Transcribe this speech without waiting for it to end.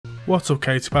What's up,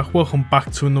 COYOTE back? Welcome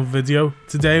back to another video.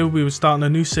 Today we were starting a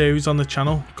new series on the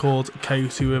channel called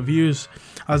COYOTE Reviews.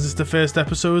 As it's the first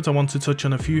episode, I want to touch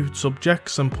on a few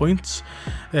subjects and points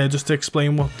just to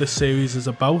explain what this series is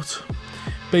about.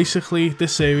 Basically,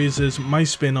 this series is my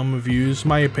spin on reviews,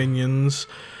 my opinions.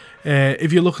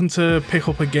 If you're looking to pick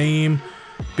up a game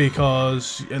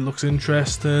because it looks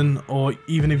interesting, or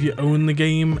even if you own the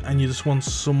game and you just want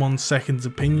someone's second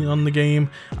opinion on the game,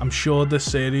 I'm sure this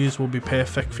series will be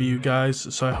perfect for you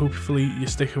guys, so hopefully you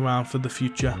stick around for the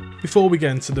future. Before we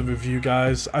get into the review,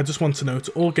 guys, I just want to note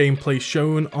all gameplay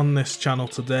shown on this channel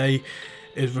today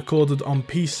is recorded on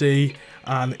PC,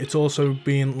 and it's also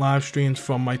being live streamed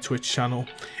from my Twitch channel.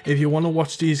 If you want to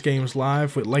watch these games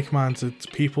live with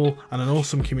like-minded people and an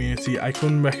awesome community, I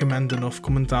couldn't recommend enough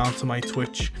coming down to my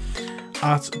Twitch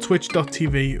at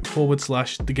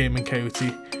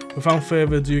twitch.tv/thegamingcoyote. Without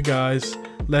further ado, guys,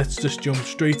 let's just jump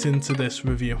straight into this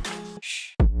review.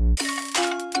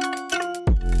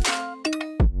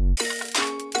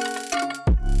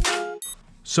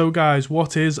 So guys,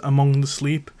 what is Among the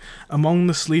Sleep? Among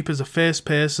the Sleep is a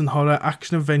first-person horror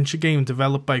action-adventure game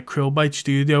developed by Krillbite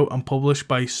Studio and published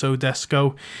by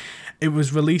Sodesco. It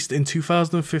was released in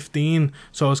 2015,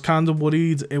 so I was kind of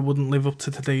worried it wouldn't live up to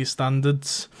today's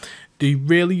standards. The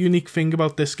really unique thing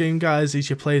about this game, guys, is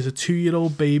you play as a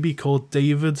 2-year-old baby called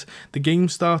David. The game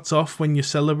starts off when you're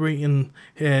celebrating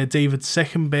David's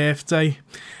second birthday.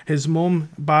 His mum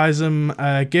buys him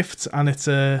a gift, and it's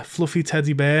a fluffy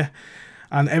teddy bear.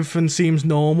 And everything seems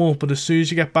normal, but as soon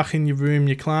as you get back in your room,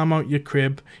 you climb out your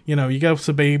crib, you know, you go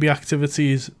to baby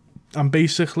activities, and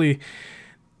basically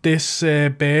this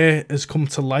bear has come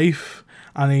to life,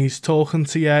 and he's talking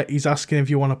to you, he's asking if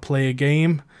you want to play a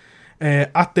game.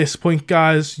 At this point,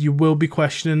 guys, you will be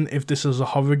questioning if this is a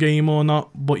horror game or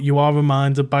not, but you are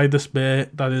reminded by this bear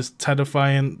that is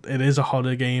terrifying. It is a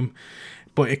horror game,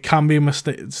 but it can be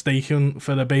mistaken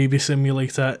for a baby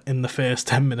simulator in the first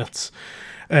 10 minutes.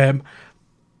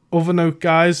 Other note,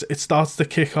 guys, it starts to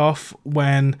kick off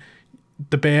when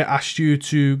the bear asks you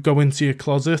to go into your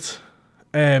closet.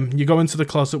 You go into the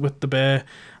closet with the bear,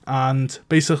 and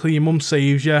basically your mum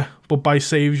saves you, but by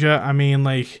saves you, I mean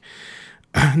like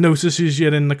notices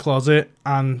you're in the closet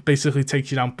and basically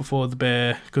takes you out before the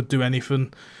bear could do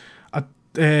anything.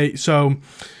 So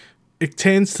it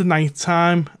turns to night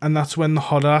time, and that's when the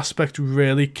horror aspect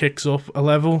really kicks up a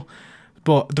level.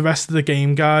 But the rest of the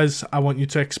game, guys, I want you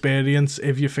to experience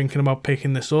if you're thinking about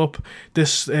picking this up.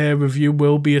 This review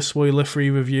will be a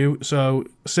spoiler-free review, so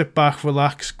sit back,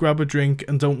 relax, grab a drink,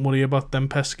 and don't worry about them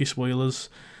pesky spoilers.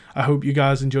 I hope you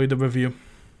guys enjoyed the review.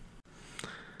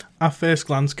 At first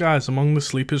glance, guys, Among the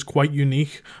Sleep is quite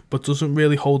unique, but doesn't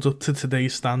really hold up to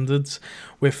today's standards,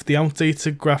 with the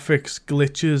outdated graphics,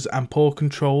 glitches, and poor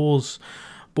controls.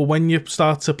 But when you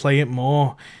start to play it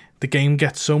more, the game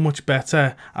gets so much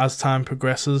better as time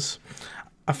progresses.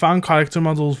 I found character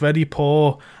models very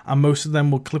poor, and most of them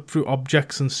will clip through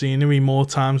objects and scenery more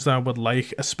times than I would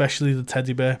like, especially the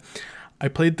teddy bear. I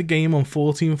played the game on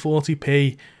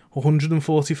 1440p,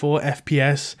 144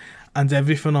 FPS, and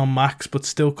everything on max, but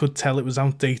still could tell it was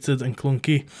outdated and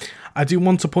clunky. I do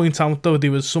want to point out though,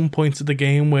 there was some points of the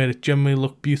game where it generally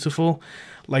looked beautiful,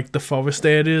 like the forest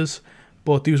areas,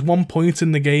 but there was one point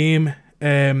in the game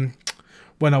when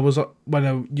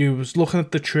you was looking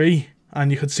at the tree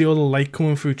and you could see all the light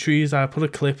coming through trees. I put a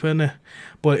clip in it,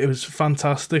 but it was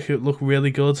fantastic. It looked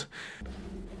really good.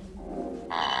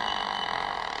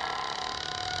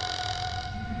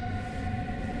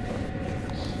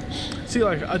 See,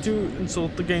 like, I do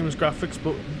insult the game's graphics,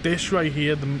 but this right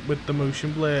here, with the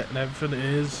motion blur and everything,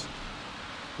 is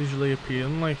visually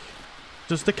appealing. Like,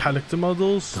 just the character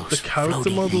models. The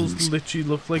character models literally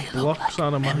look like blocks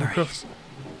out of Minecraft.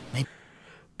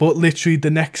 But literally the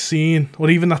next scene, or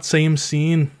even that same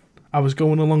scene, I was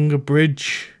going along a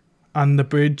bridge, and the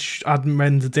bridge hadn't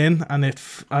rendered in, and it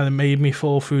made me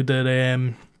fall through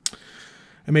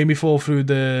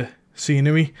the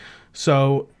scenery.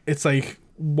 So it's like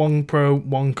one pro,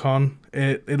 one con.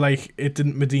 It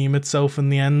didn't redeem itself in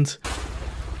the end.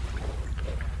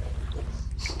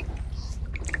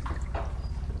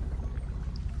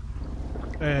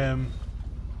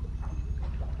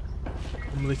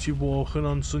 I'm literally walking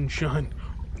on sunshine.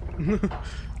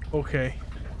 Okay,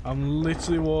 I'm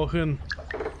literally walking.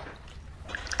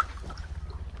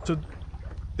 So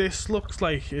this looks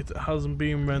like it hasn't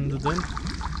been rendered in.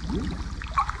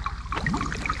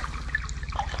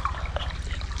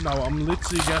 No, I'm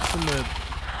literally guessing that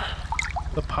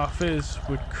the path is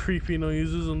with creepy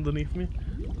noises underneath me.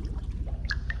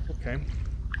 Okay.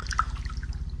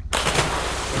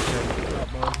 Okay, that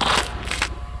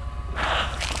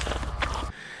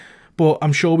But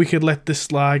I'm sure we could let this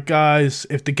slide, guys,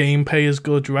 if the gameplay is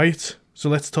good, right? So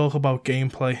let's talk about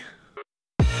gameplay.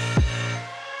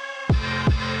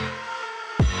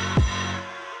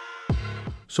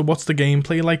 So what's the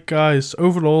gameplay like, guys?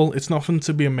 Overall, it's nothing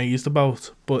to be amazed about,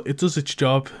 but it does its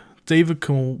job. David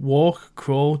can walk,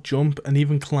 crawl, jump, and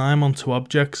even climb onto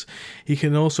objects. He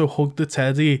can also hug the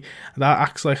teddy. That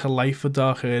acts like a light for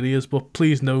dark areas, but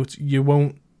please note, you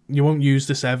won't use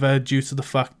this ever due to the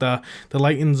fact that the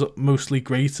lighting's mostly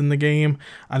great in the game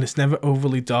and it's never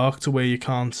overly dark to where you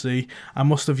can't see. I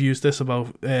must have used this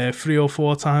about 3 or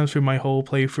 4 times through my whole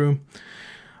playthrough.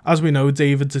 As we know,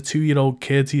 David's a 2-year-old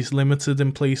kid. He's limited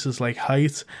in places like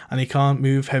height and he can't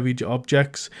move heavy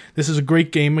objects. This is a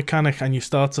great game mechanic and you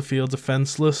start to feel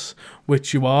defenseless,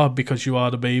 which you are because you are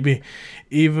the baby.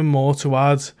 Even more to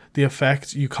add, the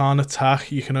effect, you can't attack,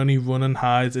 you can only run and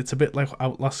hide. It's a bit like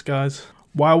Outlast, guys.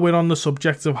 While we're on the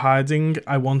subject of hiding,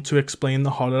 I want to explain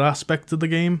the horror aspect of the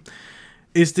game.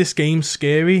 Is this game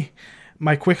scary?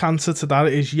 My quick answer to that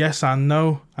is yes and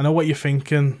no. I know what you're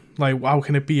thinking, like how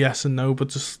can it be yes and no, but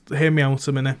just hear me out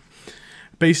a minute.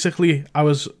 Basically, I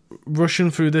was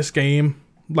rushing through this game,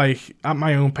 like at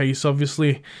my own pace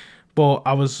obviously, but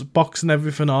I was boxing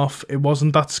everything off. It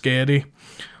wasn't that scary.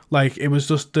 Like, it was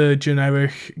just the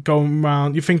generic going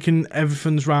around. You're thinking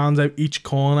everything's round each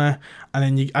corner, and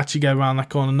then you actually get around that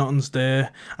corner, nothing's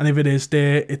there. And if it is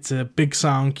there, it's a big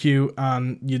sound cue,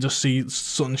 and you just see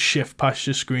something shift past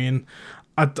your screen.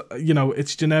 You know,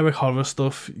 it's generic horror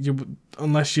stuff.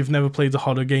 Unless you've never played a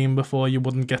horror game before, you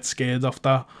wouldn't get scared of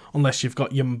that. Unless you've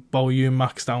got your volume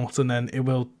maxed out, and then it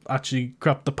will actually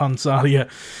crap the pants out of you.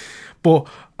 But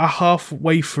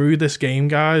halfway through this game,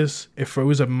 guys, it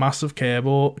throws a massive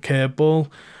curveball,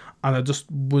 and I just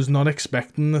was not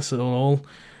expecting this at all.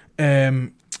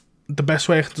 The best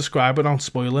way I can describe it without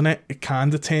spoiling it, it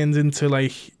kind of turns into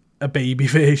like a baby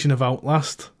version of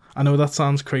Outlast. I know that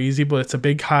sounds crazy, but it's a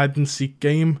big hide and seek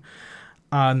game,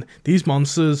 and these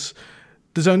monsters,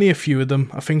 there's only a few of them.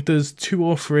 I think there's 2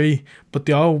 or 3, but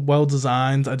they are well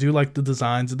designed. I do like the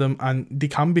designs of them, and they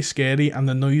can be scary, and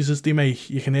the noises they make,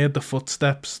 you can hear the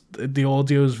footsteps. The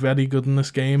audio is very good in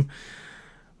this game.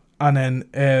 And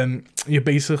then you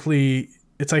basically,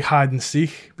 it's like hide and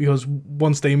seek, because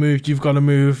once they move, you've got to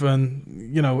move, and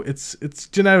you know, it's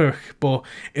generic, but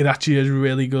it actually is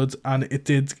really good, and it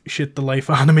did shit the life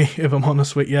out of me, if I'm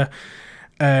honest with you.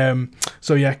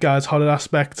 So yeah, guys, horror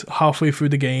aspect halfway through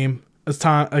the game. As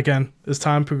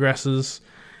time progresses,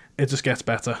 it just gets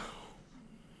better.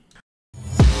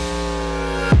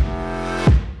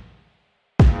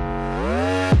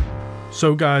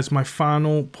 So guys, my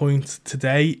final point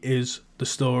today is the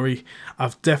story.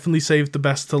 I've definitely saved the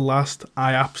best to last.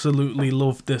 I absolutely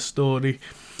love this story.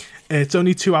 It's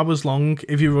only 2 hours long.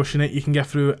 If you're rushing it, you can get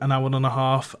through an hour and a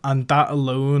half, and that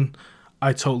alone,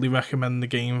 I totally recommend the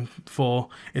game for.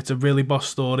 It's a really boss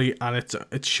story, and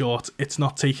it's short. It's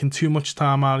not taking too much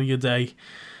time out of your day.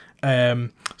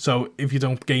 So if you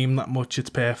don't game that much, it's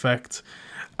perfect.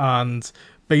 And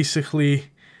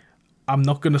basically, I'm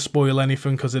not going to spoil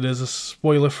anything because it is a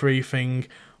spoiler-free thing.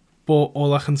 But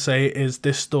all I can say is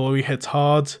this story hits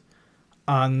hard,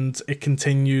 and it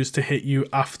continues to hit you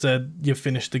after you've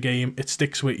finished the game. It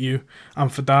sticks with you,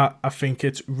 and for that, I think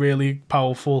it's really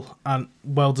powerful and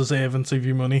well deserving of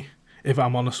your money, if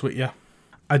I'm honest with you.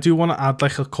 I do want to add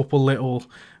like a couple little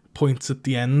points at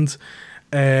the end.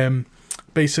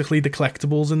 Basically, the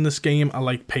collectibles in this game are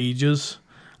like pages,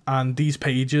 and these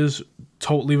pages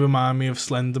totally remind me of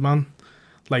Slenderman,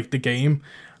 like the game.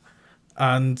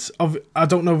 And I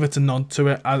don't know if it's a nod to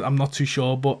it, I'm not too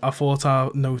sure, but I thought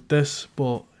I'd note this.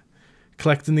 But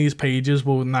collecting these pages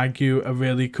will nag you a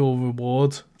really cool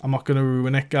reward. I'm not going to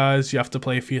ruin it, guys, you have to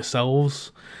play for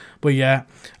yourselves. But yeah,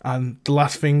 and the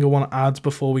last thing I want to add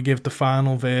before we give the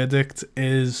final verdict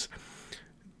is,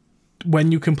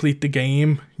 when you complete the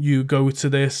game, you go to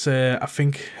this, I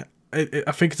think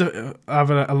it's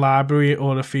either a library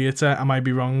or a theatre, I might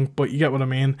be wrong, but you get what I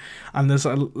mean. And there's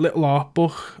a little art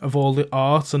book of all the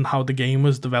art and how the game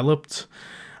was developed,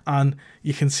 and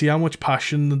you can see how much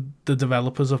passion the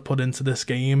developers have put into this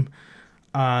game,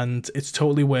 and it's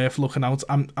totally worth looking out.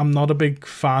 I'm not a big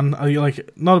fan,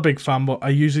 but I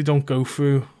usually don't go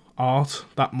through art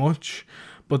that much,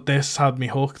 but this had me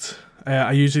hooked.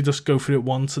 I usually just go through it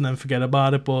once and then forget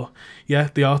about it, but yeah,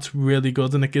 the art's really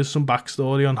good, and it gives some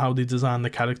backstory on how they design the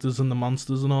characters and the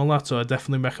monsters and all that, so I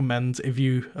definitely recommend, if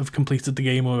you have completed the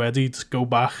game already, just go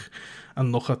back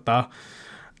and look at that.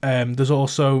 There's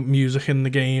also music in the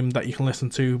game that you can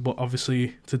listen to, but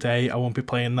obviously today I won't be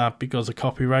playing that because of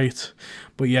copyright.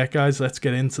 But yeah, guys, let's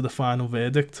get into the final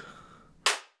verdict.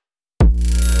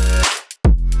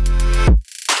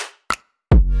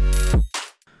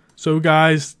 So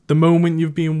guys, the moment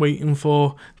you've been waiting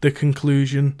for, the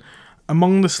conclusion.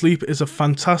 Among the Sleep is a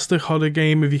fantastic horror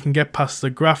game if you can get past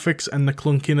the graphics and the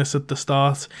clunkiness at the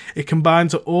start. It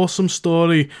combines an awesome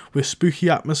story with spooky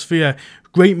atmosphere,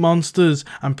 great monsters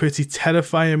and pretty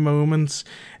terrifying moments.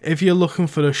 If you're looking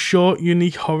for a short,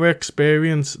 unique horror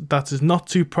experience that is not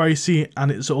too pricey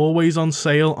and it's always on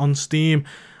sale on Steam,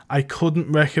 I couldn't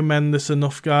recommend this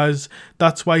enough, guys.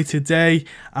 That's why today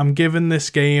I'm giving this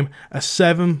game a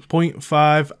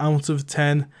 7.5 out of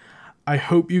 10. I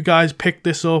hope you guys pick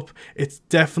this up. It's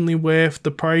definitely worth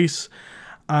the price,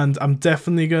 and I'm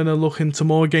definitely going to look into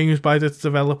more games by this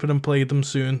developer and play them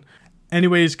soon.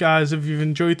 Anyways guys, if you've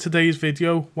enjoyed today's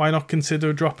video, why not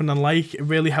consider dropping a like? It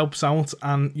really helps out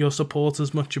and your support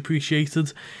is much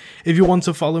appreciated. If you want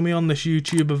to follow me on this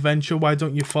YouTube adventure, why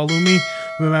don't you follow me?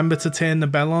 Remember to turn the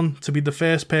bell on to be the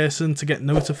first person to get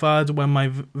notified when my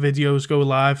videos go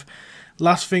live.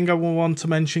 Last thing I want to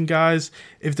mention, guys,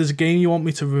 if there's a game you want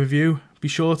me to review, be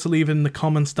sure to leave it in the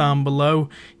comments down below.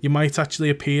 You might actually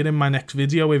appear in my next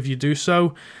video if you do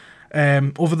so.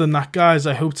 Other than that, guys,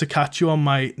 I hope to catch you on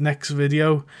my next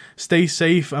video. Stay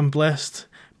safe and blessed.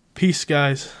 Peace,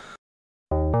 guys.